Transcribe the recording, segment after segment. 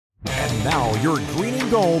And now your Green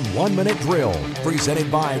and Gold 1-minute drill,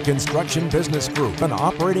 presented by Construction Business Group and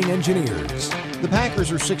Operating Engineers. The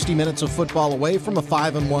Packers are 60 minutes of football away from a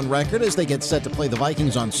 5-1 record as they get set to play the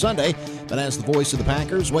Vikings on Sunday. But as the voice of the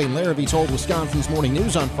Packers, Wayne Larrivee told Wisconsin's Morning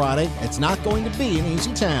News on Friday, it's not going to be an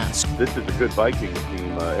easy task. This is a good Vikings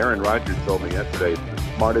team. Aaron Rodgers told me yesterday it's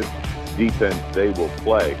the smartest defense they will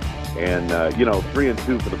play. And,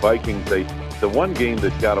 3-2 for the Vikings. The one game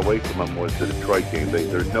that got away from them was the Detroit game.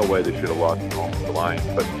 There's no way they should have lost at home to the Lions.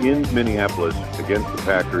 But in Minneapolis against the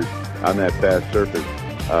Packers on that fast surface,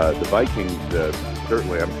 the Vikings,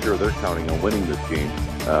 certainly, I'm sure they're counting on winning this game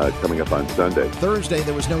coming up on Sunday. Thursday,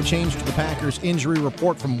 there was no change to the Packers' injury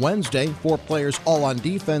report from Wednesday. 4 players, all on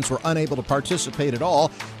defense, were unable to participate at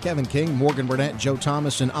all. Kevin King, Morgan Burnett, Joe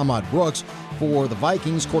Thomas, and Ahmad Brooks. For the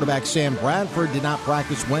Vikings, quarterback Sam Bradford did not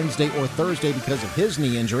practice Wednesday or Thursday because of his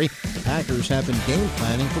knee injury. The Packers have been game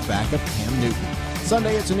planning for backup Cam Newton.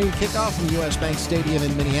 Sunday, it's a noon kickoff from U.S. Bank Stadium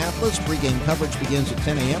in Minneapolis. Pre-game coverage begins at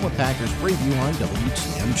 10 a.m. with Packers preview on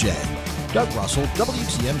WTMJ. Doug Russell,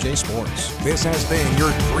 WTMJ Sports. This has been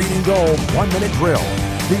your Green and Gold 1-minute drill,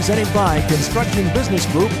 presented by Construction Business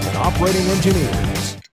Group and Operating Engineers.